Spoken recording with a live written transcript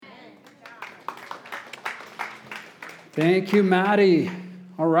Thank you, Maddie.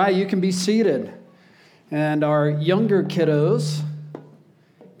 All right, you can be seated. And our younger kiddos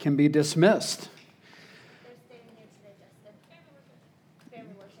can be dismissed. They're staying here today, Justin.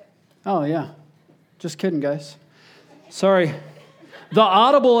 Family worship. Oh, yeah. Just kidding, guys. Sorry. The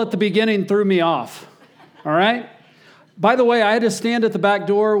audible at the beginning threw me off. All right? By the way, I had to stand at the back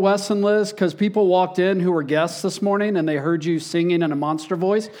door, Wes and Liz, because people walked in who were guests this morning, and they heard you singing in a monster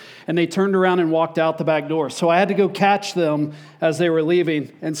voice, and they turned around and walked out the back door. So I had to go catch them as they were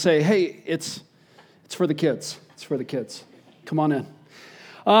leaving and say, hey, it's for the kids. It's for the kids. Come on in.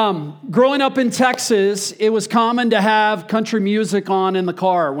 Growing up in Texas, it was common to have country music on in the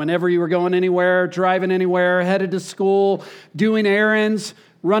car whenever you were going anywhere, driving anywhere, headed to school, doing errands,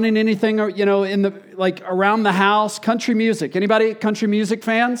 running anything, in the around the house. Country music. Anybody country music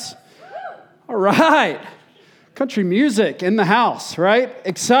fans? All right. Country music in the house, right?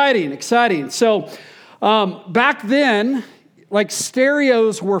 Exciting. So back then,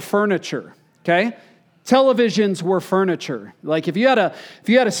 stereos were furniture, okay? Televisions were furniture. Like if you had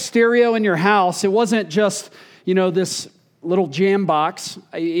a stereo in your house, it wasn't just, this little jam box.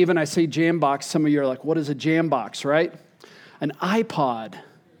 I say jam box. Some of you are like, what is a jam box, right? An iPod.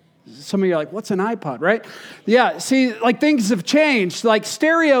 Some of you are like, what's an iPod, right? Yeah, see, things have changed.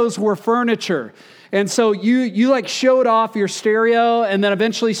 Stereos were furniture. And so you showed off your stereo, and then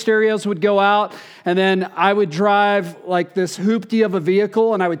eventually stereos would go out, and then I would drive this hoopty of a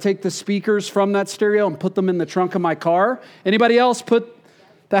vehicle, and I would take the speakers from that stereo and put them in the trunk of my car. Anybody else put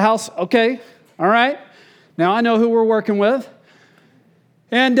the house? Okay, all right. Now I know who we're working with.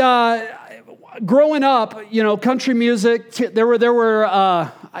 And growing up, country music,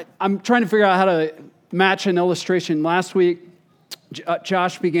 I'm trying to figure out how to match an illustration. Last week,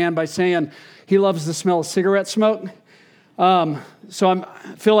 Josh began by saying he loves the smell of cigarette smoke. So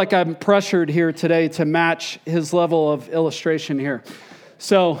I feel like I'm pressured here today to match his level of illustration here.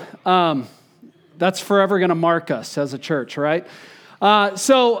 So that's forever going to mark us as a church, right?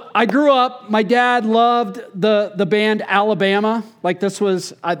 So I grew up, my dad loved the band Alabama. This was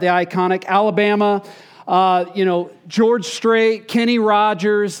the iconic Alabama. George Strait, Kenny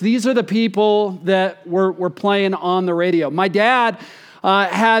Rogers. These are the people that were playing on the radio. My dad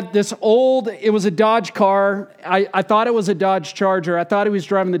had this it was a Dodge car. I thought it was a Dodge Charger. I thought he was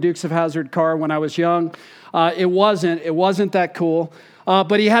driving the Dukes of Hazzard car when I was young. It wasn't that cool.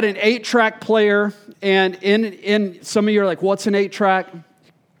 But he had an 8-track player, and in some of you are like, what's an 8-track?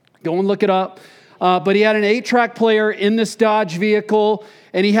 Go and look it up. But he had an 8-track player in this Dodge vehicle,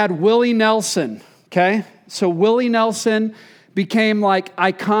 and he had Willie Nelson, okay? So Willie Nelson became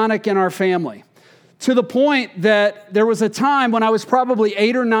iconic in our family, to the point that there was a time when I was probably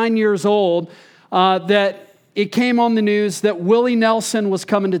 8 or 9 years old that it came on the news that Willie Nelson was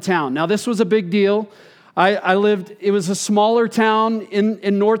coming to town. Now, this was a big deal. It was a smaller town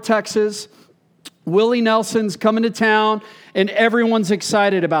in North Texas. Willie Nelson's coming to town, and everyone's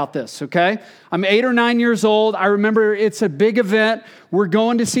excited about this, okay? I'm 8 or 9 years old. I remember it's a big event. We're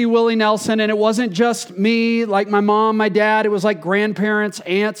going to see Willie Nelson, and it wasn't just me, my mom, my dad. It was grandparents,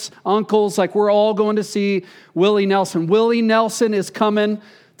 aunts, uncles. We're all going to see Willie Nelson. Willie Nelson is coming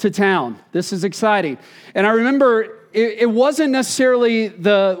to town. This is exciting. And I remember it wasn't necessarily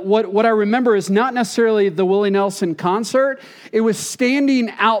what I remember is not necessarily the Willie Nelson concert. It was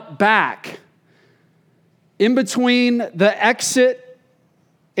standing out back in between the exit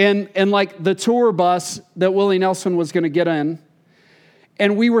and the tour bus that Willie Nelson was going to get in.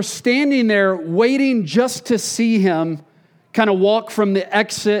 And we were standing there waiting just to see him kind of walk from the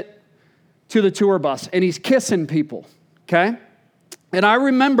exit to the tour bus. And he's kissing people, okay? And I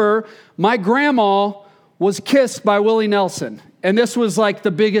remember my grandma was kissed by Willie Nelson. And this was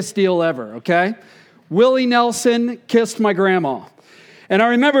the biggest deal ever, okay? Willie Nelson kissed my grandma. And I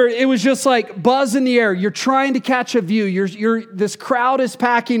remember it was just buzz in the air. You're trying to catch a view. This crowd is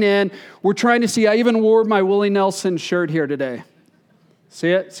packing in. We're trying to see. I even wore my Willie Nelson shirt here today. See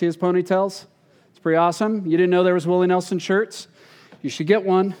it? See his ponytails? It's pretty awesome. You didn't know there was Willie Nelson shirts? You should get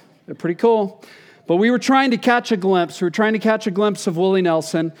one. They're pretty cool. But we were trying to catch a glimpse. We were trying to catch a glimpse of Willie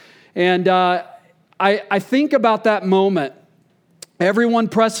Nelson. And I think about that moment. Everyone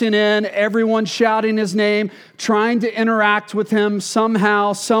pressing in, everyone shouting his name, trying to interact with him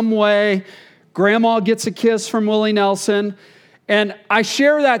somehow, some way. Grandma gets a kiss from Willie Nelson. And I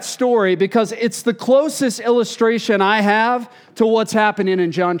share that story because it's the closest illustration I have to what's happening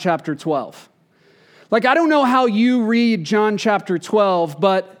in John chapter 12. I don't know how you read John chapter 12,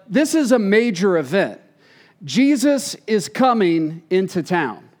 but this is a major event. Jesus is coming into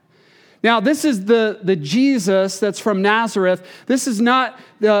town. Now, this is the Jesus that's from Nazareth. This is not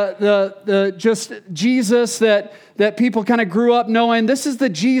the just Jesus that people kind of grew up knowing. This is the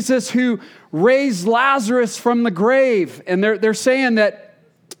Jesus who raised Lazarus from the grave. And they're saying that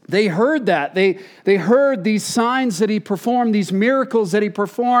they heard that. They heard these signs that he performed, these miracles that he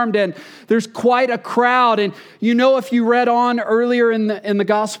performed, and there's quite a crowd. And you know, if you read on earlier in the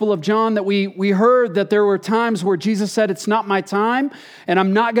Gospel of John, that we heard that there were times where Jesus said, "It's not my time, and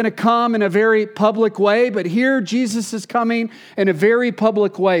I'm not going to come in a very public way." But here, Jesus is coming in a very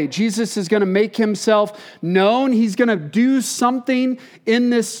public way. Jesus is going to make himself known. He's going to do something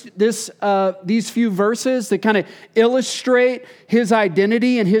in these few verses that kind of illustrate his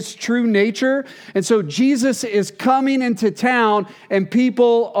identity and his true nature. And so Jesus is coming into town and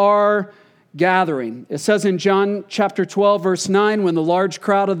people are gathering. It says in John chapter 12, verse 9, when the large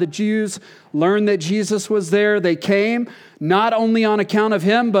crowd of the Jews learned that Jesus was there, they came not only on account of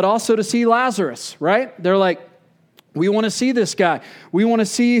him, but also to see Lazarus, right? They're like, we want to see this guy. We want to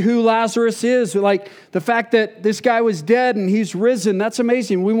see who Lazarus is. Like the fact that this guy was dead and he's risen, that's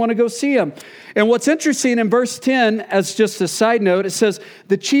amazing. We want to go see him. And what's interesting in verse 10, as just a side note, it says,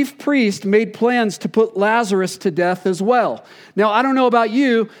 the chief priest made plans to put Lazarus to death as well. Now, I don't know about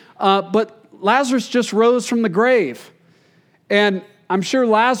you, but Lazarus just rose from the grave. And I'm sure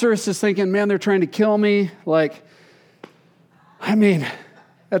Lazarus is thinking, man, they're trying to kill me.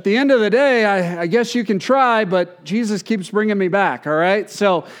 At the end of the day, I guess you can try, but Jesus keeps bringing me back, all right?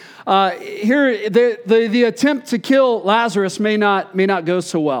 So here, the attempt to kill Lazarus may not go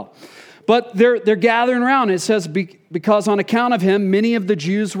so well. But they're gathering around. It says, because on account of him, many of the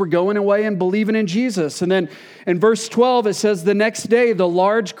Jews were going away and believing in Jesus. And then in verse 12, it says, the next day, the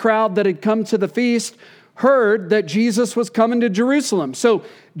large crowd that had come to the feast heard that Jesus was coming to Jerusalem. So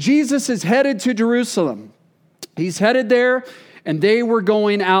Jesus is headed to Jerusalem. He's headed there, and they were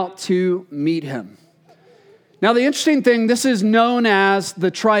going out to meet him. Now, the interesting thing, this is known as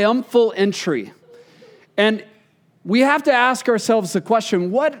the triumphal entry. And we have to ask ourselves the question,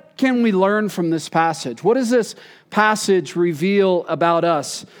 what can we learn from this passage? What does this passage reveal about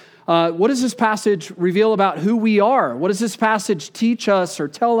us? What does this passage reveal about who we are? What does this passage teach us or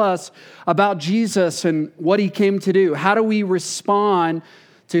tell us about Jesus and what he came to do? How do we respond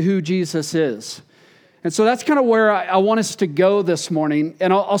to who Jesus is? And so that's kind of where I want us to go this morning.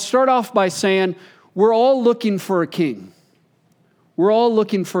 And I'll start off by saying we're all looking for a king. We're all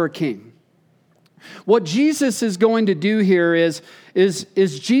looking for a king. What Jesus is going to do here is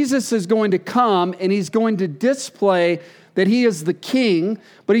Jesus is going to come and he's going to display that he is the king,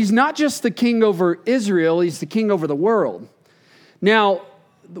 but he's not just the king over Israel, he's the king over the world. Now,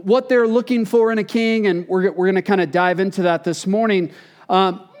 what they're looking for in a king, and we're going to kind of dive into that this morning,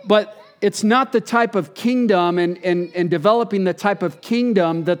 but it's not the type of kingdom and developing the type of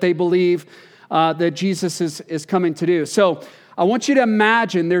kingdom that they believe that Jesus is coming to do. So I want you to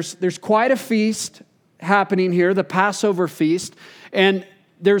imagine there's quite a feast happening here, the Passover feast, and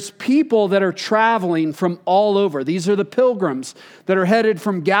there's people that are traveling from all over. These are the pilgrims that are headed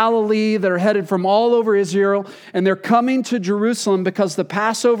from Galilee, that are headed from all over Israel, and they're coming to Jerusalem because the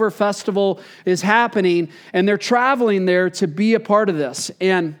Passover festival is happening, and they're traveling there to be a part of this.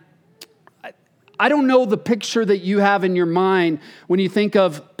 And I don't know the picture that you have in your mind when you think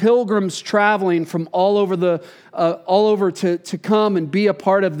of pilgrims traveling from all over to come and be a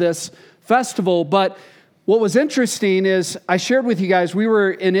part of this festival. But what was interesting is I shared with you guys, we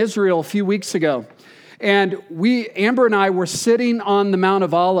were in Israel a few weeks ago, and Amber and I were sitting on the Mount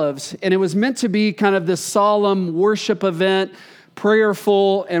of Olives, and it was meant to be kind of this solemn worship event,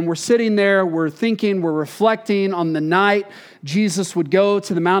 prayerful, and we're sitting there, we're thinking, we're reflecting on the night Jesus would go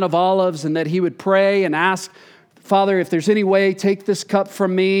to the Mount of Olives and that he would pray and ask, Father, if there's any way, take this cup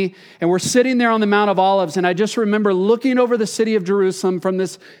from me. And we're sitting there on the Mount of Olives, and I just remember looking over the city of Jerusalem from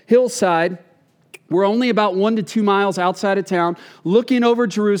this hillside. We're only about 1 to 2 miles outside of town, looking over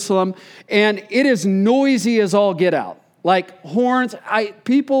Jerusalem, and it is noisy as all get out. Like horns,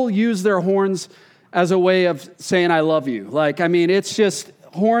 people use their horns as a way of saying, I love you. It's just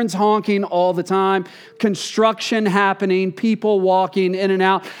horns honking all the time, construction happening, people walking in and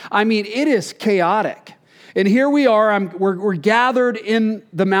out. It is chaotic. And here we are, we're gathered in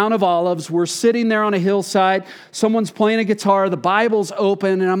the Mount of Olives. We're sitting there on a hillside. Someone's playing a guitar. The Bible's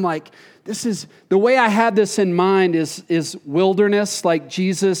open. And I'm like, this is, the way I had this in mind is wilderness, like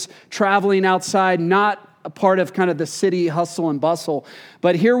Jesus traveling outside, not a part of kind of the city hustle and bustle.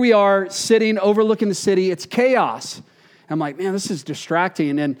 But here we are sitting, overlooking the city. It's chaos. I'm like, man, this is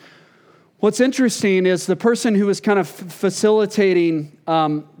distracting. And what's interesting is the person who was kind of facilitating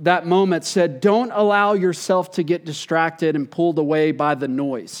that moment said, don't allow yourself to get distracted and pulled away by the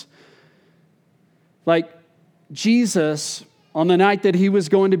noise. Like Jesus, on the night that he was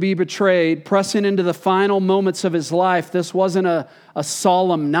going to be betrayed, pressing into the final moments of his life, this wasn't a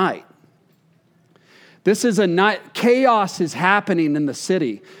solemn night. This is a night, chaos is happening in the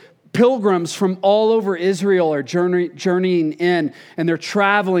city. Pilgrims from all over Israel are journeying in, and they're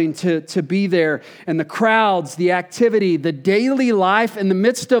traveling to be there. And the crowds, the activity, the daily life, in the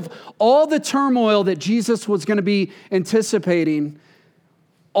midst of all the turmoil that Jesus was going to be anticipating,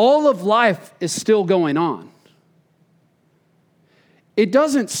 all of life is still going on. It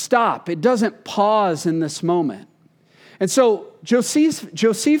doesn't stop. It doesn't pause in this moment. And so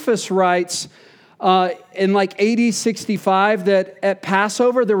Josephus writes in like AD 65 that at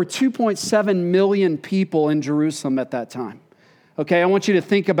Passover, there were 2.7 million people in Jerusalem at that time. Okay, I want you to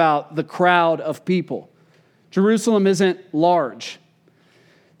think about the crowd of people. Jerusalem isn't large.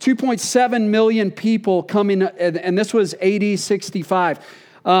 2.7 million people coming, and this was AD 65.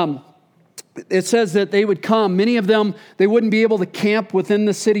 It says that they would come. Many of them, they wouldn't be able to camp within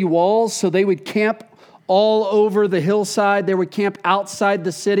the city walls, so they would camp all over the hillside. They would camp outside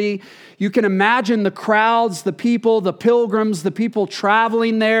the city. You can imagine the crowds, the people, the pilgrims, the people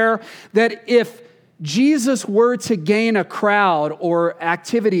traveling there, that if Jesus were to gain a crowd or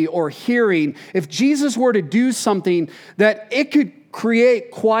activity or hearing, if Jesus were to do something, that it could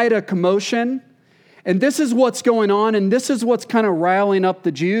create quite a commotion. And this is what's going on, and this is what's kind of riling up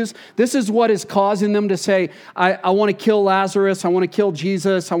the Jews. This is what is causing them to say, I want to kill Lazarus, I want to kill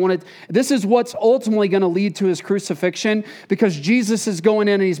Jesus, This is what's ultimately going to lead to his crucifixion, because Jesus is going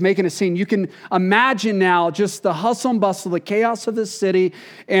in and he's making a scene. You can imagine now just the hustle and bustle, the chaos of the city,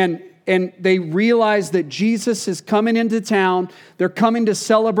 and they realize that Jesus is coming into town. They're coming to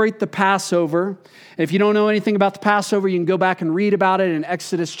celebrate the Passover. If you don't know anything about the Passover, you can go back and read about it in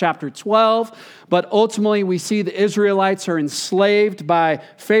Exodus chapter 12. But ultimately, we see the Israelites are enslaved by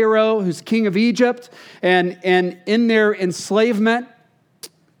Pharaoh, who's king of Egypt. And in their enslavement,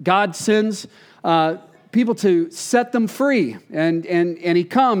 God sends people to set them free. And he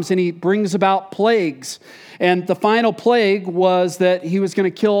comes and he brings about plagues. And the final plague was that he was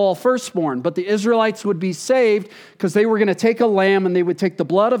going to kill all firstborn. But the Israelites would be saved because they were going to take a lamb, and they would take the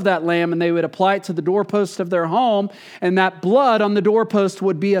blood of that lamb and they would apply it to the doorpost of their home. And that blood on the doorpost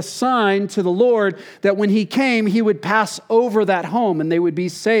would be a sign to the Lord that when he came, he would pass over that home and they would be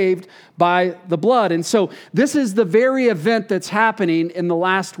saved by the blood. And so this is the very event that's happening in the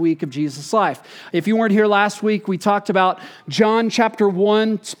last week of Jesus' life. If you weren't here last week, we talked about John chapter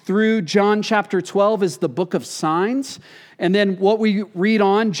 1 through John chapter 12 is the book of signs. And then what we read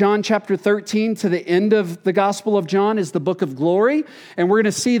on, John chapter 13 to the end of the Gospel of John, is the book of glory. And we're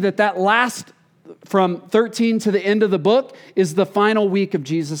going to see that last from 13 to the end of the book is the final week of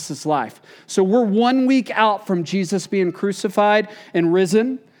Jesus' life. So we're 1 week out from Jesus being crucified and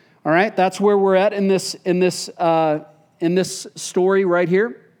risen. All right, that's where we're at in this story right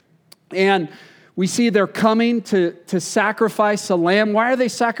here. And we see they're coming to sacrifice a lamb. Why are they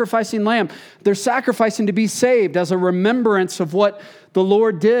sacrificing lamb? They're sacrificing to be saved as a remembrance of what the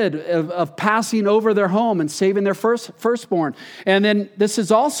Lord did of passing over their home and saving their firstborn. And then this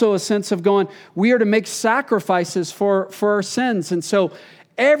is also a sense of going, we are to make sacrifices for our sins. And so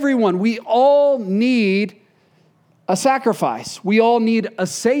everyone, we all need a sacrifice. We all need a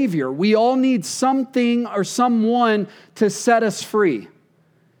savior. We all need something or someone to set us free.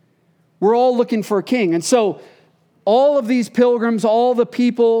 We're all looking for a king. And so all of these pilgrims, all the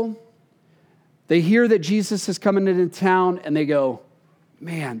people, they hear that Jesus is coming into town and they go,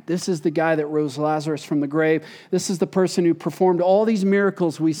 man, this is the guy that rose Lazarus from the grave. This is the person who performed all these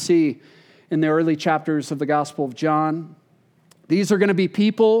miracles we see in the early chapters of the Gospel of John. These are going to be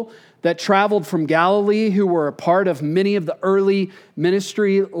people that traveled from Galilee who were a part of many of the early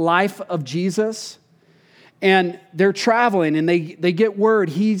ministry life of Jesus. And they're traveling and they get word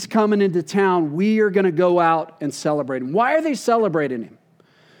he's coming into town. We are going to go out and celebrate him. Why are they celebrating him?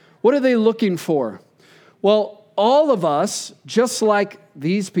 What are they looking for? Well, all of us, just like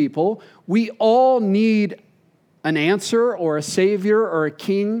these people, we all need an answer or a savior or a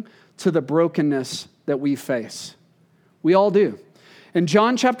king to the brokenness that we face. We all do. In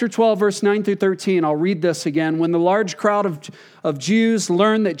John chapter 12, verse 9 through 13, I'll read this again. When the large crowd of Jews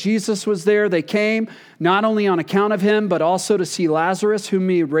learned that Jesus was there, they came not only on account of him, but also to see Lazarus, whom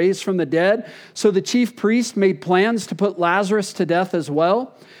he had raised from the dead. So the chief priest made plans to put Lazarus to death as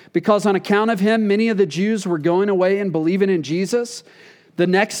well, because on account of him, many of the Jews were going away and believing in Jesus. The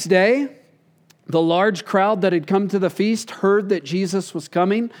next day, the large crowd that had come to the feast heard that Jesus was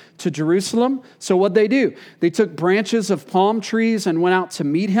coming to Jerusalem. So what'd they do? They took branches of palm trees and went out to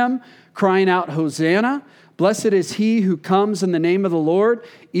meet him, crying out, Hosanna! Blessed is he who comes in the name of the Lord,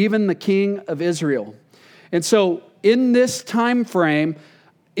 even the King of Israel. And so in this time frame,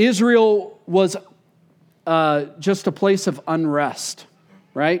 Israel was just a place of unrest,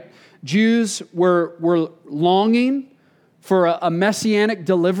 right? Jews were longing for a messianic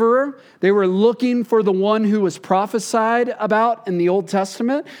deliverer. They were looking for the one who was prophesied about in the Old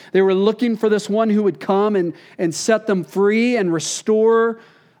Testament. They were looking for this one who would come and set them free and restore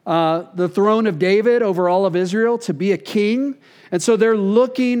the throne of David over all of Israel to be a king. And so they're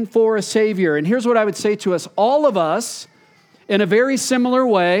looking for a Savior. And here's what I would say to us. All of us, in a very similar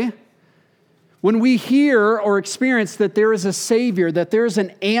way, when we hear or experience that there is a Savior, that there is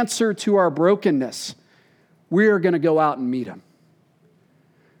an answer to our brokenness, we are going to go out and meet him.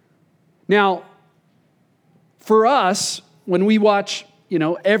 Now, for us, when we watch,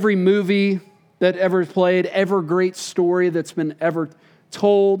 every movie that ever played, every great story that's been ever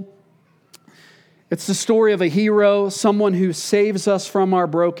told, it's the story of a hero, someone who saves us from our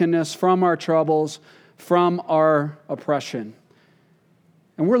brokenness, from our troubles, from our oppression.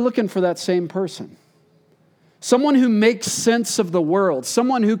 And we're looking for that same person. Someone who makes sense of the world,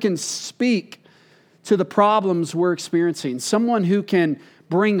 someone who can speak to the problems we're experiencing, someone who can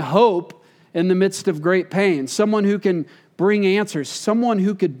bring hope in the midst of great pain, someone who can bring answers, someone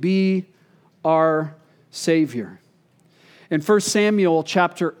who could be our Savior. In 1 Samuel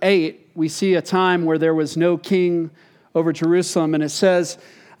chapter 8, we see a time where there was no king over Jerusalem, and it says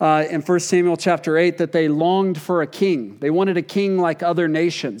in 1 Samuel chapter 8 that they longed for a king. They wanted a king like other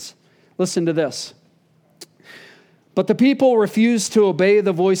nations. Listen to this. But the people refused to obey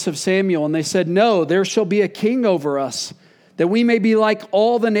the voice of Samuel, and they said, "No, there shall be a king over us, that we may be like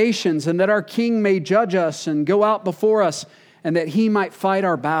all the nations, and that our king may judge us and go out before us, and that he might fight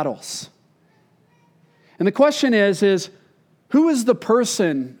our battles." And the question is who is the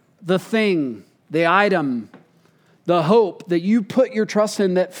person, the thing, the item, the hope that you put your trust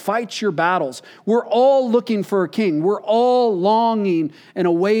in that fights your battles? We're all looking for a king. We're all longing and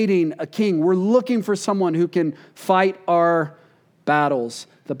awaiting a king. We're looking for someone who can fight our battles,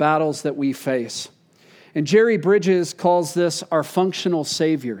 the battles that we face. And Jerry Bridges calls this our functional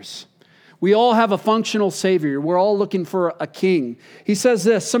saviors. We all have a functional savior. We're all looking for a king. He says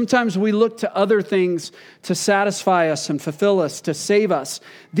this, sometimes we look to other things to satisfy us and fulfill us, to save us.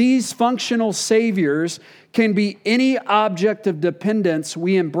 These functional saviors can be any object of dependence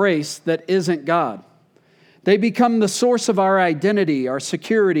we embrace that isn't God. They become the source of our identity, our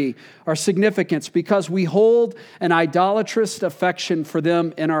security, our significance, because we hold an idolatrous affection for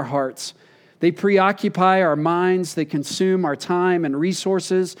them in our hearts. They preoccupy our minds, they consume our time and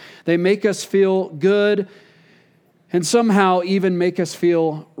resources, they make us feel good, and somehow even make us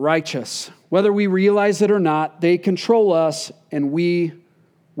feel righteous. Whether we realize it or not, they control us and we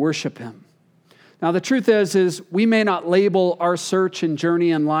worship him. Now, the truth is we may not label our search and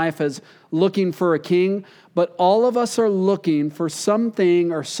journey in life as looking for a king, but all of us are looking for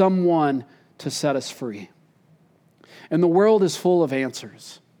something or someone to set us free. And the world is full of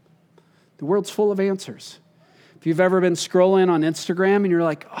answers. The world's full of answers. If you've ever been scrolling on Instagram and you're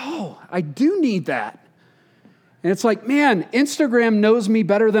like, oh, I do need that. And it's like, man, Instagram knows me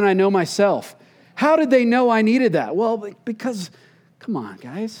better than I know myself. How did they know I needed that? Well, because, come on,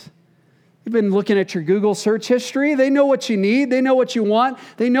 guys. You've been looking at your Google search history. They know what you need. They know what you want.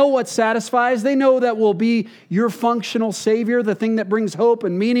 They know what satisfies. They know that will be your functional savior, the thing that brings hope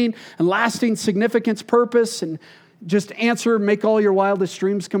and meaning and lasting significance, purpose, and just answer, make all your wildest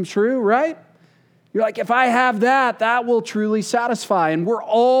dreams come true, right? You're like, if I have that, that will truly satisfy. And we're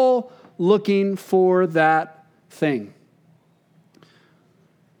all looking for that thing.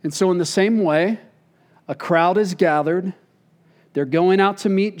 And so in the same way, a crowd is gathered. They're going out to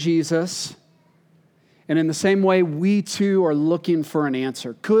meet Jesus. And in the same way, we too are looking for an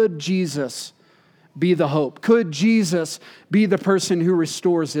answer. Could Jesus be the hope? Could Jesus be the person who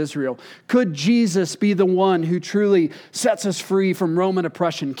restores Israel? Could Jesus be the one who truly sets us free from Roman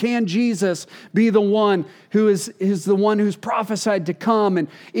oppression? Can Jesus be the one who is the one who's prophesied to come? And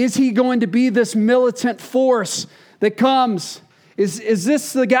is he going to be this militant force that comes? Is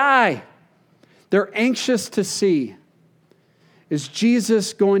this the guy? They're anxious to see. Is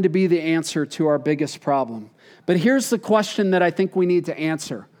Jesus going to be the answer to our biggest problem? But here's the question that I think we need to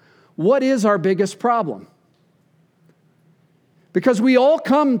answer. What is our biggest problem? Because we all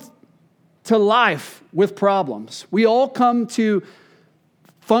come to life with problems. We all come to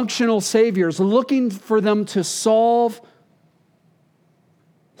functional saviors looking for them to solve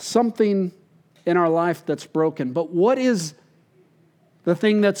something in our life that's broken. But what is the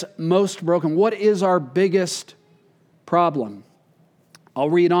thing that's most broken? What is our biggest problem? I'll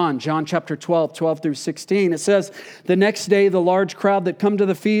read on, John chapter 12 through 16. It says, the next day, the large crowd that come to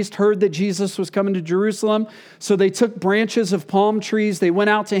the feast heard that Jesus was coming to Jerusalem. So they took branches of palm trees. They went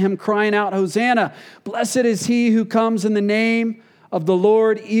out to him crying out, Hosanna, blessed is he who comes in the name of the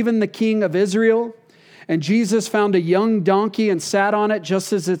Lord, even the King of Israel. And Jesus found a young donkey and sat on it,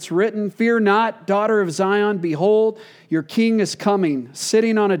 just as it's written, fear not, daughter of Zion, behold, your king is coming,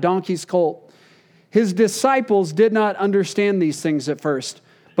 sitting on a donkey's colt. His disciples did not understand these things at first,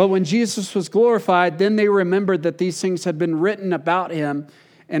 but when Jesus was glorified, then they remembered that these things had been written about him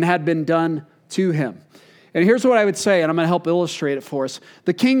and had been done to him. And here's what I would say, and I'm going to help illustrate it for us.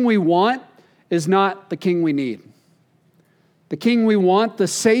 The king we want is not the king we need. The king we want, the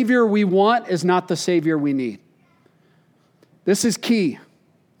Savior we want, is not the Savior we need. This is key.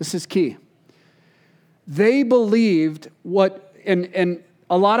 This is key. They believed what, and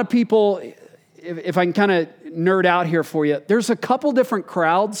a lot of people, if I can kind of nerd out here for you, there's a couple different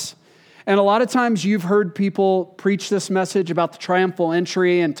crowds. And a lot of times you've heard people preach this message about the triumphal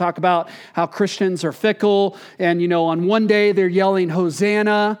entry and talk about how Christians are fickle. And, on one day they're yelling,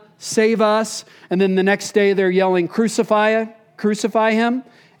 Hosanna, save us. And then the next day they're yelling, crucify him.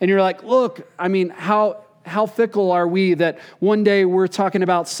 And you're like, look, how fickle are we that one day we're talking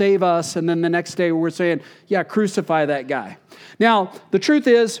about save us, and then the next day we're saying, yeah, crucify that guy. Now, the truth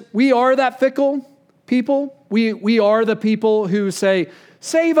is, we are that fickle people. We are the people who say,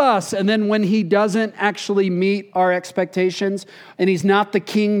 save us. And then when he doesn't actually meet our expectations and he's not the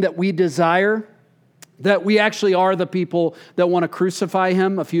king that we desire, that we actually are the people that want to crucify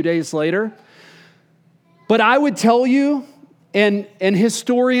him a few days later. But I would tell you, and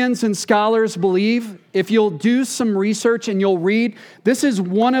historians and scholars believe, if you'll do some research and you'll read, this is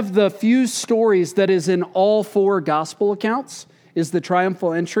one of the few stories that is in all four gospel accounts, is the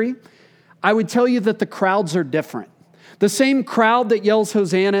triumphal entry. I would tell you that the crowds are different. The same crowd that yells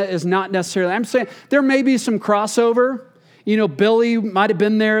Hosanna is not necessarily, I'm saying there may be some crossover. Billy might have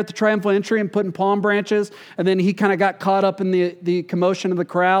been there at the triumphal entry and putting palm branches, and then he kind of got caught up in the commotion of the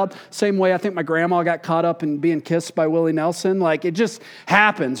crowd. Same way I think my grandma got caught up in being kissed by Willie Nelson. Like, it just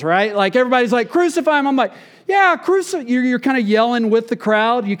happens, right? Like, everybody's like, crucify him. I'm like, yeah, crucify. You're kind of yelling with the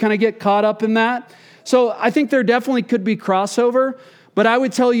crowd. You kind of get caught up in that. So I think there definitely could be crossover, but I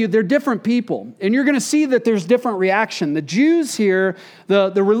would tell you they're different people. And you're going to see that there's different reaction. The Jews here,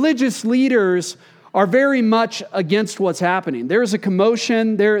 the religious leaders, are very much against what's happening. There's a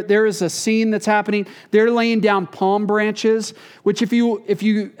commotion. There is a scene that's happening. They're laying down palm branches, which if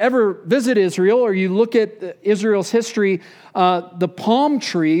you ever visit Israel or you look at Israel's history, the palm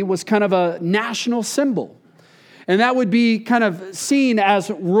tree was kind of a national symbol. And that would be kind of seen as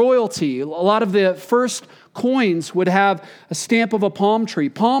royalty. A lot of the first coins would have a stamp of a palm tree.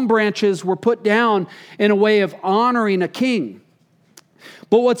 Palm branches were put down in a way of honoring a king.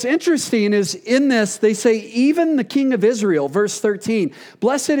 But what's interesting is in this, they say, even the King of Israel, verse 13,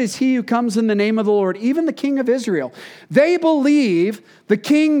 blessed is he who comes in the name of the Lord, even the King of Israel. They believe the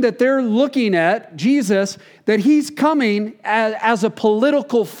king that they're looking at, Jesus, that he's coming as a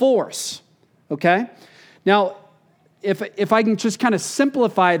political force, okay? Now, if I can just kind of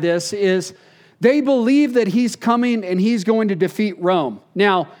simplify this, is they believe that he's coming and he's going to defeat Rome.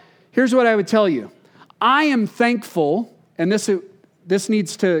 Now, here's what I would tell you. I am thankful, and this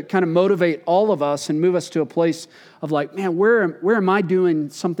needs to kind of motivate all of us and move us to a place of like, man, where am I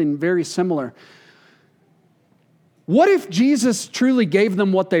doing something very similar? What if Jesus truly gave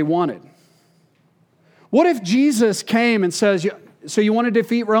them what they wanted? What if Jesus came and says, so you want to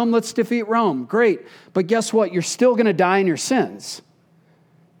defeat Rome? Let's defeat Rome. Great. But guess what? You're still going to die in your sins.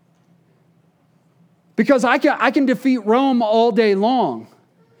 Because I can defeat Rome all day long.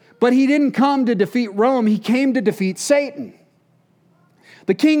 But he didn't come to defeat Rome. He came to defeat Satan.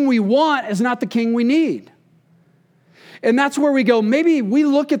 The king we want is not the king we need. And that's where we go, maybe we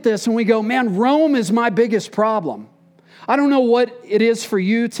look at this and we go, man, Rome is my biggest problem. I don't know what it is for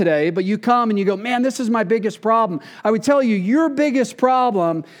you today, but you come and you go, man, this is my biggest problem. I would tell you, your biggest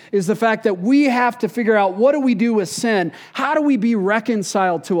problem is the fact that we have to figure out, what do we do with sin? How do we be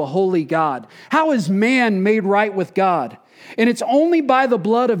reconciled to a holy God? How is man made right with God? And it's only by the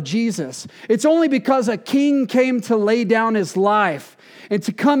blood of Jesus. It's only because a king came to lay down his life and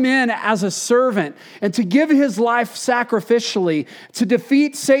to come in as a servant and to give his life sacrificially to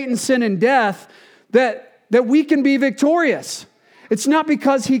defeat Satan, sin, and death, that we can be victorious. It's not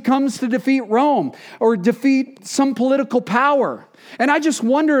because he comes to defeat Rome or defeat some political power. And I just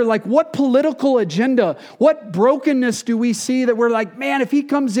wonder, like, what political agenda, what brokenness do we see that we're like, man, if he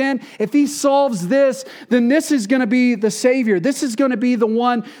comes in, if he solves this, then this is going to be the Savior. This is going to be the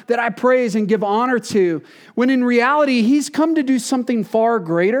one that I praise and give honor to. When in reality, he's come to do something far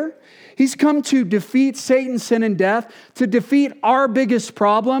greater. He's come to defeat Satan, sin, and death, to defeat our biggest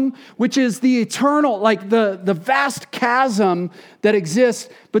problem, which is the eternal, like the vast chasm that exists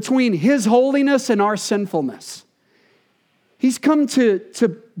between his holiness and our sinfulness. He's come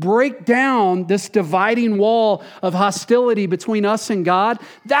to break down this dividing wall of hostility between us and God.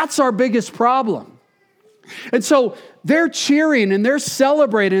 That's our biggest problem. And so they're cheering and they're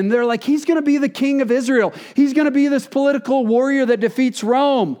celebrating. And they're like, he's going to be the king of Israel. He's going to be this political warrior that defeats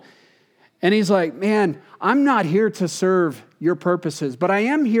Rome. And he's like, man, I'm not here to serve your purposes, but I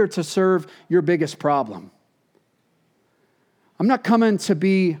am here to serve your biggest problem. I'm not coming to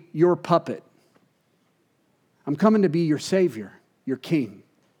be your puppet. I'm coming to be your Savior, your King.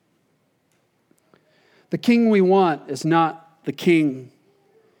 The king we want is not the king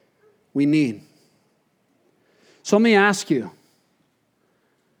we need. So let me ask you,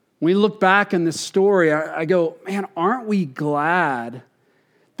 when we look back in this story, I go, man, aren't we glad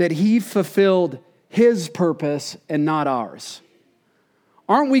that he fulfilled his purpose and not ours?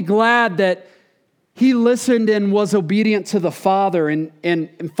 Aren't we glad that he listened and was obedient to the Father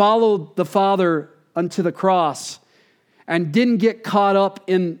and followed the Father unto the cross and didn't get caught up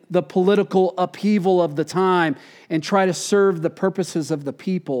in the political upheaval of the time and try to serve the purposes of the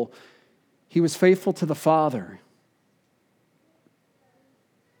people? He was faithful to the Father.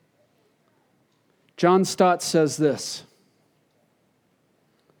 John Stott says this: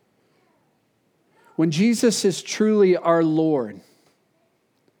 when Jesus is truly our Lord,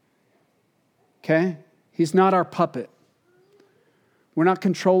 okay, he's not our puppet. We're not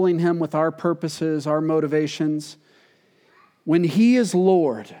controlling him with our purposes, our motivations. When he is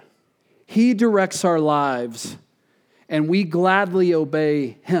Lord, he directs our lives, and we gladly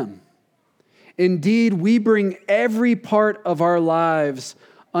obey him. Indeed, we bring every part of our lives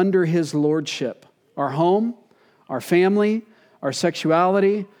under his lordship. Our home, our family, our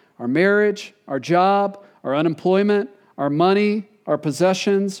sexuality, our marriage, our job, our unemployment, our money, our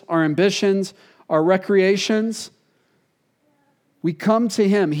possessions, our ambitions, our recreations. We come to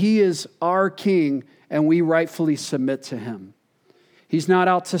him. He is our king, and we rightfully submit to him. He's not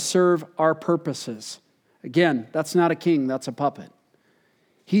out to serve our purposes. Again, that's not a king, that's a puppet.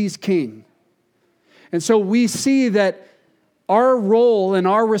 He's king. And so we see that our role and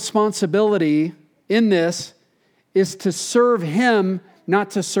our responsibility in this is to serve him,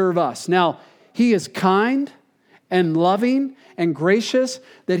 not to serve us. Now, he is kind and loving and gracious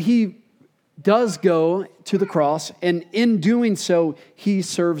that he does go to the cross, and in doing so, he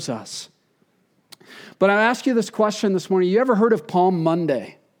serves us. But I ask you this question this morning. You ever heard of Palm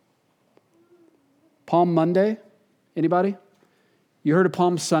Monday? Palm Monday? Anybody? You heard of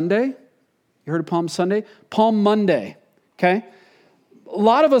Palm Sunday? You heard of Palm Sunday? Palm Monday, okay? A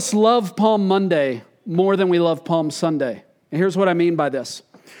lot of us love Palm Monday more than we love Palm Sunday. And here's what I mean by this.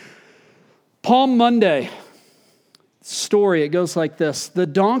 Palm Monday story, it goes like this. The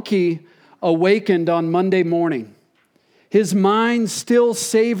donkey awakened on Monday morning, his mind still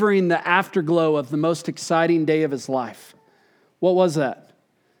savoring the afterglow of the most exciting day of his life. What was that?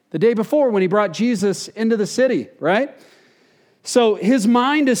 The day before when he brought Jesus into the city, right? So his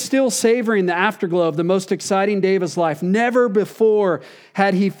mind is still savoring the afterglow of the most exciting day of his life. Never before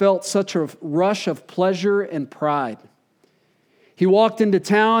had he felt such a rush of pleasure and pride. He walked into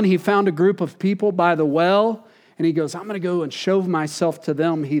town, he found a group of people by the well, and he goes, I'm going to go and show myself to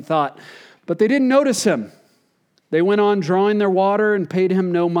them, he thought. But they didn't notice him. They went on drawing their water and paid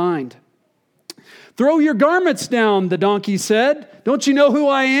him no mind. Throw your garments down, the donkey said. Don't you know who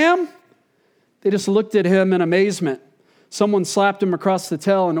I am? They just looked at him in amazement. Someone slapped him across the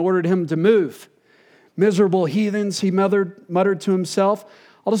tail and ordered him to move. Miserable heathens, he muttered to himself.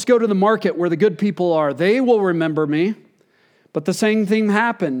 I'll just go to the market where the good people are. They will remember me. But the same thing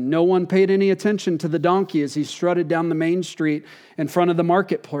happened. No one paid any attention to the donkey as he strutted down the main street in front of the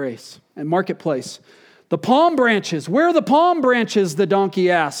marketplace. The palm branches. Where are the palm branches? The donkey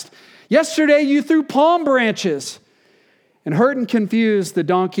asked. Yesterday you threw palm branches. And hurt and confused, the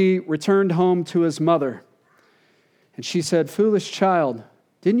donkey returned home to his mother. And she said, foolish child,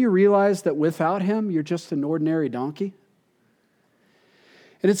 didn't you realize that without him, you're just an ordinary donkey?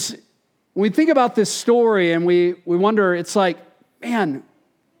 And when we think about this story and we wonder, it's like, man,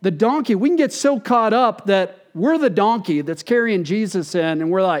 the donkey, we can get so caught up that we're the donkey that's carrying Jesus in,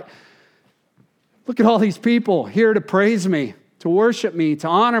 and we're like, look at all these people here to praise me. to worship me, to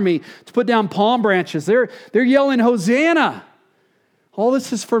honor me, to put down palm branches. They're yelling, Hosanna. All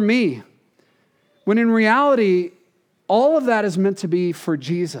this is for me. When in reality, all of that is meant to be for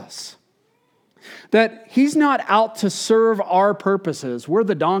Jesus. That he's not out to serve our purposes. We're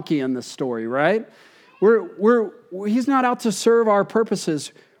the donkey in this story, right? He's not out to serve our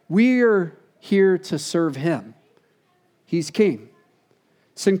purposes. We are here to serve him. He's king.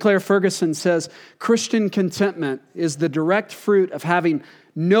 Sinclair Ferguson says, Christian contentment is the direct fruit of having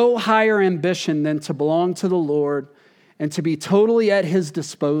no higher ambition than to belong to the Lord and to be totally at his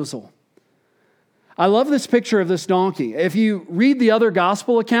disposal. I love this picture of this donkey. If you read the other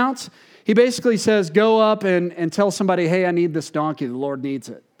gospel accounts, he basically says, go up and tell somebody, hey, I need this donkey. The Lord needs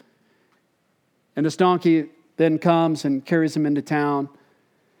it. And this donkey then comes and carries him into town.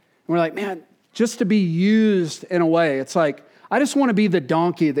 And we're like, man, just to be used in a way, it's like, I just want to be the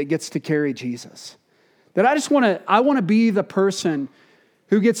donkey that gets to carry Jesus. That I want to be the person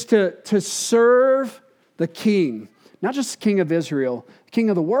who gets to serve the king, not just the king of Israel, the king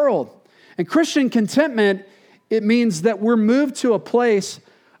of the world. And Christian contentment, it means that we're moved to a place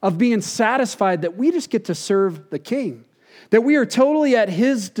of being satisfied that we just get to serve the king. That we are totally at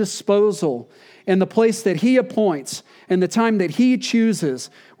his disposal in the place that he appoints and the time that he chooses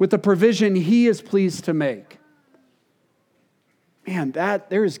with the provision he is pleased to make. Man,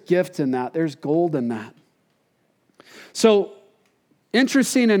 there's gift in that. There's gold in that. So,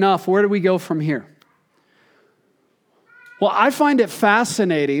 interesting enough, where do we go from here? Well, I find it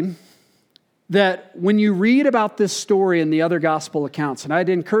fascinating that when you read about this story in the other gospel accounts, and I'd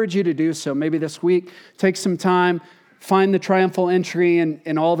encourage you to do so, maybe this week, take some time, find the triumphal entry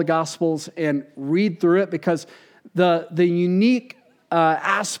in all the gospels and read through it, because the unique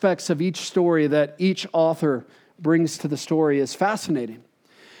aspects of each story that each author brings to the story is fascinating.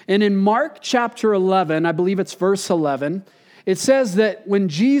 And in Mark chapter 11, I believe it's verse 11, it says that when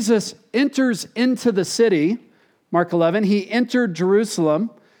Jesus enters into the city, Mark 11, he entered Jerusalem.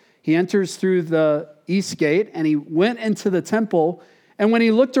 He enters through the east gate and he went into the temple. And when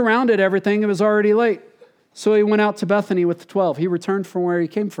he looked around at everything, it was already late. So he went out to Bethany with the 12. He returned from where he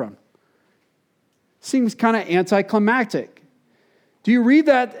came from. Seems kind of anticlimactic. Do you read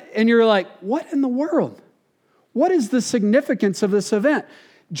that and you're like, what in the world? What is the significance of this event?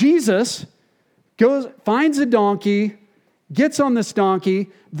 Jesus finds a donkey, gets on this donkey.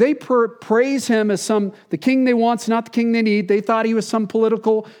 They praise him as the king they want, not the king they need. They thought he was some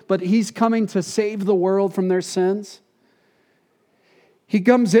political, but he's coming to save the world from their sins. He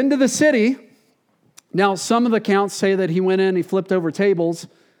comes into the city. Now, some of the accounts say that he went in, he flipped over tables.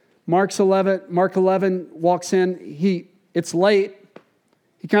 Mark 11 walks in. It's late.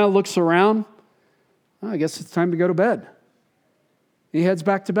 He kind of looks around. Oh, I guess it's time to go to bed. He heads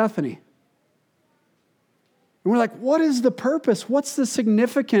back to Bethany. And we're like, what is the purpose? What's the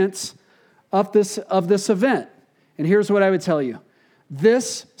significance of this event? And here's what I would tell you.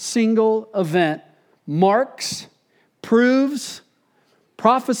 This single event marks, proves,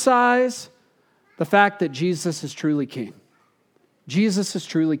 prophesies the fact that Jesus is truly king. Jesus is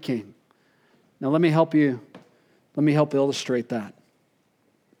truly king. Now let me help illustrate that.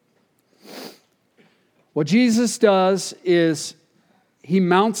 What Jesus does is he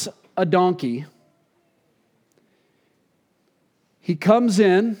mounts a donkey. He comes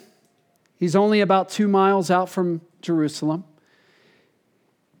in. He's only about 2 miles out from Jerusalem.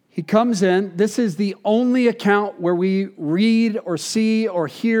 He comes in. This is the only account where we read or see or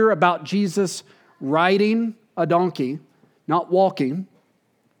hear about Jesus riding a donkey, not walking.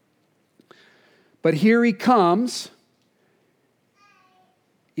 But here he comes.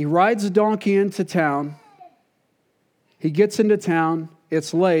 He rides a donkey into town. He gets into town.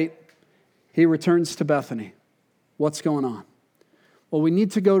 It's late. He returns to Bethany. What's going on? Well, we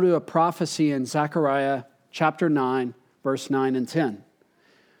need to go to a prophecy in Zechariah chapter 9, verse 9 and 10.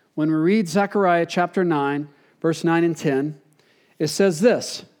 When we read Zechariah chapter 9, verse 9 and 10, it says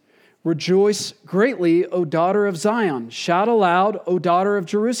this: Rejoice greatly, O daughter of Zion. Shout aloud, O daughter of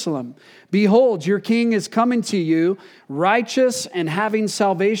Jerusalem. Behold, your king is coming to you. Righteous and having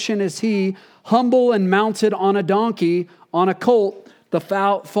salvation is he, humble and mounted on a donkey, on a colt, the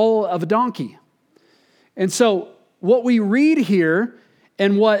foal of a donkey. And so what we read here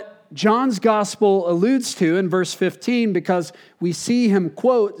and what John's gospel alludes to in verse 15, because we see him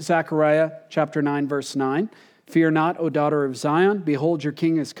quote Zechariah chapter 9, verse 9, Fear not, O daughter of Zion. Behold, your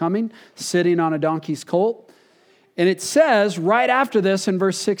king is coming, sitting on a donkey's colt. And it says right after this in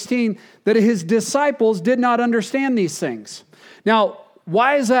verse 16 that his disciples did not understand these things. Now,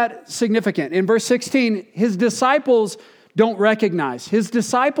 why is that significant? In verse 16, his disciples don't recognize. His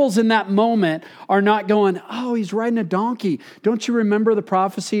disciples in that moment are not going, oh, he's riding a donkey. Don't you remember the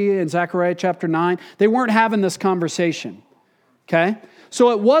prophecy in Zechariah chapter 9? They weren't having this conversation, okay?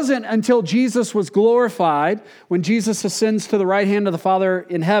 So it wasn't until Jesus was glorified, when Jesus ascends to the right hand of the Father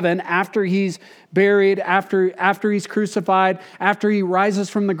in heaven, after he's buried, after he's crucified, after he rises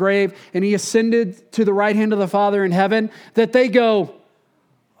from the grave, and he ascended to the right hand of the Father in heaven, that they go,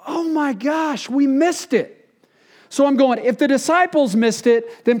 oh my gosh, we missed it. So I'm going, if the disciples missed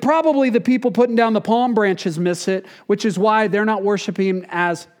it, then probably the people putting down the palm branches miss it, which is why they're not worshiping him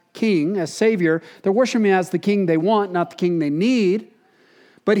as king, as savior. They're worshiping him as the king they want, not the king they need.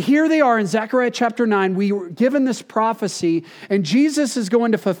 But here they are in Zechariah chapter 9. We were given this prophecy, and Jesus is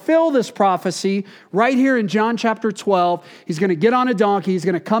going to fulfill this prophecy right here in John chapter 12. He's going to get on a donkey. He's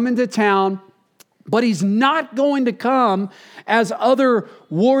going to come into town. But he's not going to come as other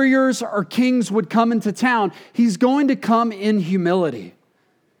warriors or kings would come into town. He's going to come in humility.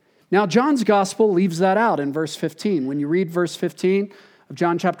 Now, John's gospel leaves that out in verse 15. When you read verse 15 of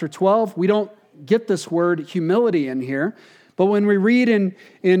John chapter 12, we don't get this word humility in here. But when we read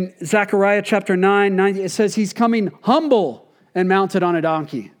in Zechariah chapter 9, it says he's coming humble and mounted on a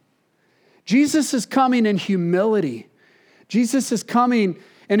donkey. Jesus is coming in humility. Jesus is coming.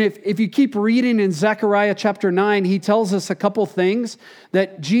 And if you keep reading in Zechariah chapter 9, he tells us a couple things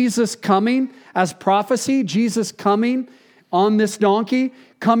that Jesus coming as prophecy, Jesus coming on this donkey,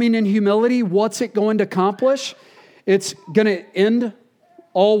 coming in humility, what's it going to accomplish? It's going to end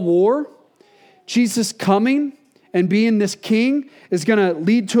all war. Jesus coming and being this king is going to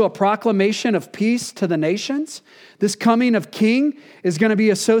lead to a proclamation of peace to the nations. This coming of king is going to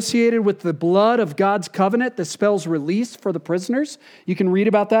be associated with the blood of God's covenant that spells release for the prisoners. You can read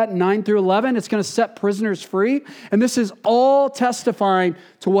about that in 9 through 11. It's going to set prisoners free. And this is all testifying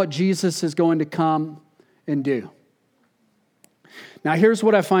to what Jesus is going to come and do. Now, here's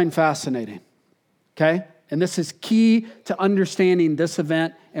what I find fascinating, okay? And this is key to understanding this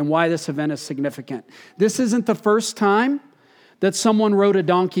event and why this event is significant. This isn't the first time that someone rode a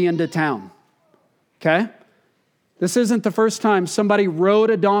donkey into town, okay? This isn't the first time somebody rode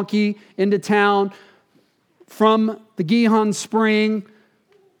a donkey into town from the Gihon Spring,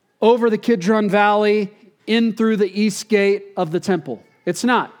 over the Kidron Valley, in through the east gate of the temple. It's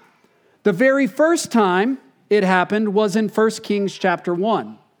not. The very first time it happened was in 1 Kings chapter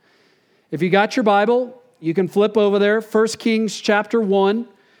 1. If you got your Bible, you can flip over there, 1 Kings chapter 1.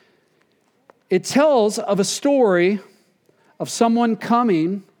 It tells of a story of someone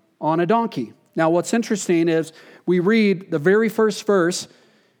coming on a donkey. Now, what's interesting is we read the very first verse.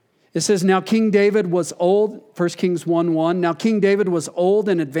 It says, now King David was old, 1 Kings 1:1. Now King David was old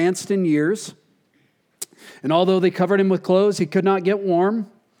and advanced in years. And although they covered him with clothes, he could not get warm.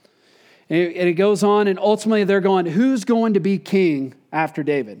 And it goes on, and ultimately they're going, who's going to be king after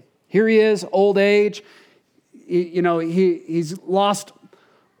David? Here he is, old age. He's lost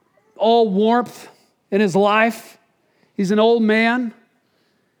all warmth in his life. He's an old man.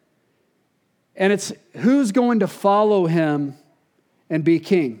 And it's who's going to follow him and be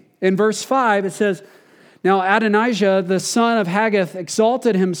king. In verse 5, it says, now Adonijah, the son of Haggith,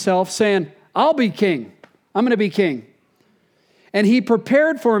 exalted himself, saying, I'll be king. I'm going to be king. And he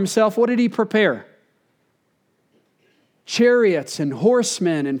prepared for himself, what did he prepare? Chariots and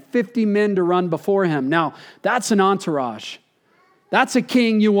horsemen and 50 men to run before him. Now, that's an entourage. That's a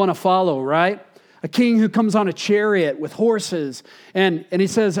king you want to follow, right? A king who comes on a chariot with horses. And he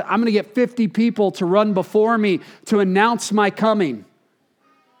says, I'm going to get 50 people to run before me to announce my coming.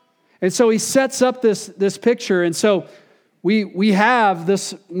 And so he sets up this picture. And so we have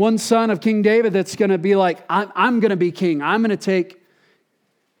this one son of King David that's going to be like, I'm going to be king. I'm going to take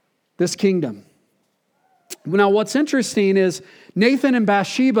this kingdom. Now, what's interesting is Nathan and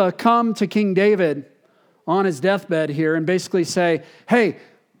Bathsheba come to King David on his deathbed here and basically say, hey,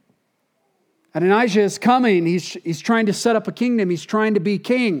 Adonijah is coming. He's trying to set up a kingdom. He's trying to be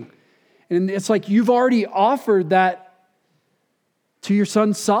king. And it's like, you've already offered that to your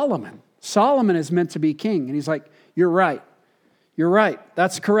son Solomon. Solomon is meant to be king. And he's like, you're right. You're right.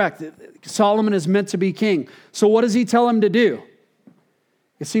 That's correct. Solomon is meant to be king. So what does he tell him to do?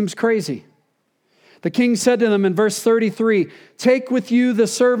 It seems crazy. The king said to them in verse 33, take with you the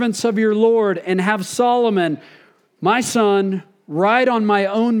servants of your Lord and have Solomon, my son, ride on my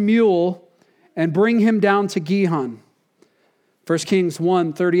own mule and bring him down to Gihon. 1 Kings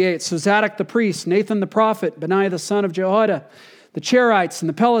 1:38. So Zadok the priest, Nathan the prophet, Benaiah the son of Jehoiada, the Cherethites and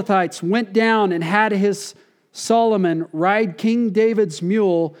the Pelethites went down and had his Solomon ride King David's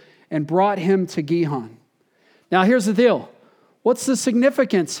mule and brought him to Gihon. Now here's the deal. What's the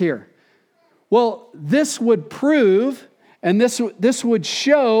significance here? Well, this would prove And this would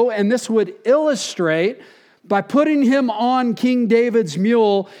show and this would illustrate by putting him on King David's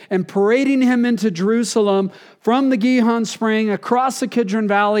mule and parading him into Jerusalem from the Gihon Spring, across the Kidron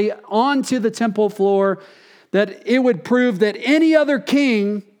Valley, onto the temple floor, that it would prove that any other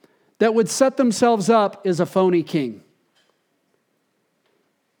king that would set themselves up is a phony king.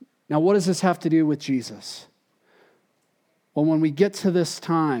 Now, what does this have to do with Jesus? Well, when we get to this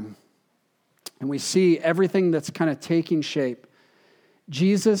time and we see everything that's kind of taking shape,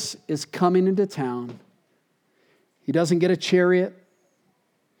 Jesus is coming into town. He doesn't get a chariot.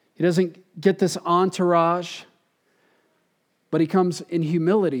 He doesn't get this entourage. But he comes in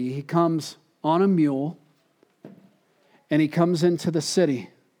humility. He comes on a mule. And he comes into the city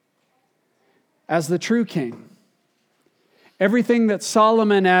as the true king. Everything that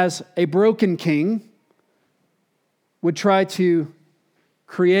Solomon, as a broken king, would try to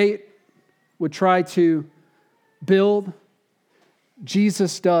create, would try to build,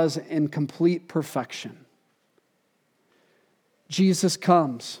 Jesus does in complete perfection. Jesus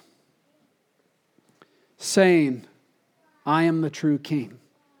comes saying, I am the true king.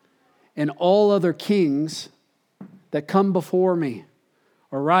 And all other kings that come before me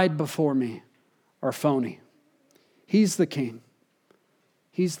or ride before me are phony. He's the king.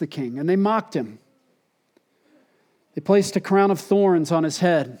 He's the king. And they mocked him. They placed a crown of thorns on his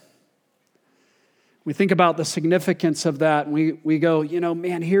head. We think about the significance of that, and we go,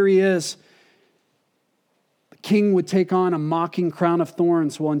 man, here he is. The king would take on a mocking crown of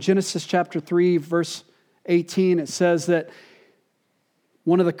thorns. Well, in Genesis chapter 3, verse 18, it says that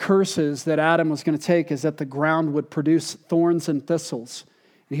one of the curses that Adam was going to take is that the ground would produce thorns and thistles.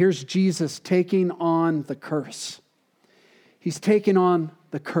 And here's Jesus taking on the curse. He's taking on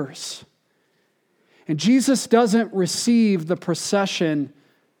the curse. And Jesus doesn't receive the procession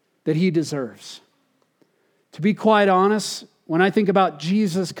that he deserves. To be quite honest, when I think about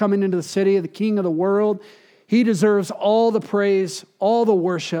Jesus coming into the city, the King of the world, he deserves all the praise, all the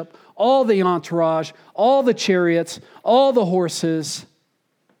worship, all the entourage, all the chariots, all the horses.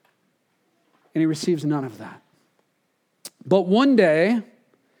 And he receives none of that. But one day,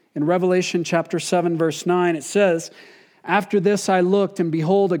 in Revelation chapter 7, verse 9, it says, after this I looked, and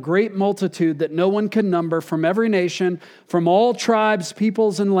behold, a great multitude that no one can number, from every nation, from all tribes,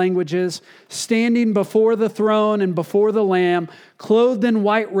 peoples, and languages, standing before the throne and before the Lamb, clothed in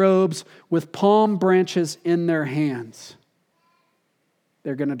white robes, with palm branches in their hands.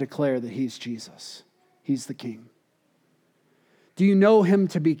 They're going to declare that he's Jesus. He's the King. Do you know him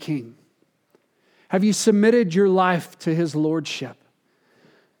to be King? Have you submitted your life to his lordship?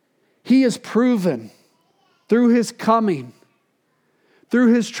 He has proven through his coming,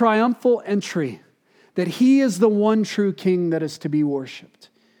 through his triumphal entry, that he is the one true king that is to be worshiped.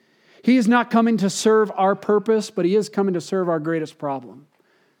 He is not coming to serve our purpose, but he is coming to serve our greatest problem,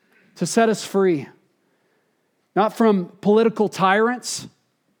 to set us free, not from political tyrants,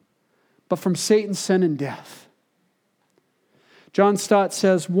 but from Satan, sin, and death. John Stott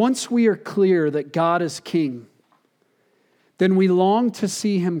says, once we are clear that God is king, then we long to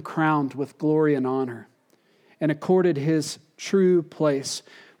see him crowned with glory and honor and accorded his true place,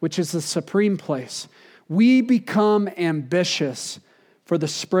 which is the supreme place. We become ambitious for the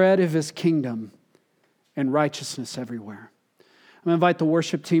spread of his kingdom and righteousness everywhere. I'm going to invite the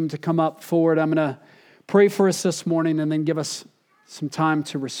worship team to come up forward. I'm going to pray for us this morning and then give us some time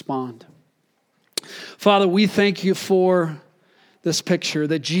to respond. Father, we thank you for this picture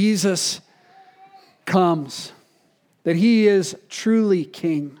that Jesus comes, that he is truly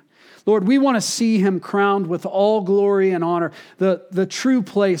king. Lord, we want to see him crowned with all glory and honor, the true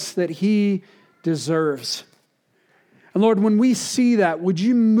place that he deserves. And Lord, when we see that, would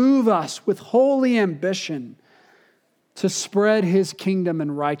you move us with holy ambition to spread his kingdom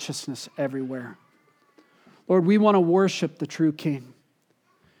and righteousness everywhere? Lord, we want to worship the true King.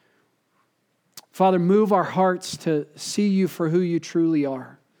 Father, move our hearts to see you for who you truly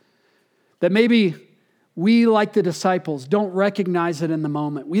are. That maybe we, like the disciples, don't recognize it in the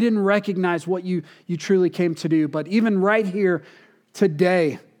moment. We didn't recognize what you truly came to do. But even right here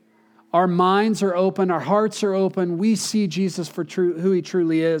today, our minds are open, our hearts are open. We see Jesus for who he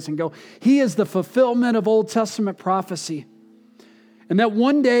truly is and go, he is the fulfillment of Old Testament prophecy. And that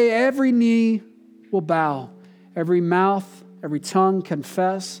one day every knee will bow, every mouth, every tongue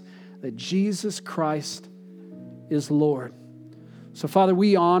confess that Jesus Christ is Lord. So Father,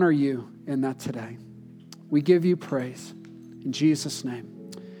 we honor you in that today. We give you praise. In Jesus'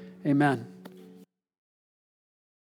 name, amen.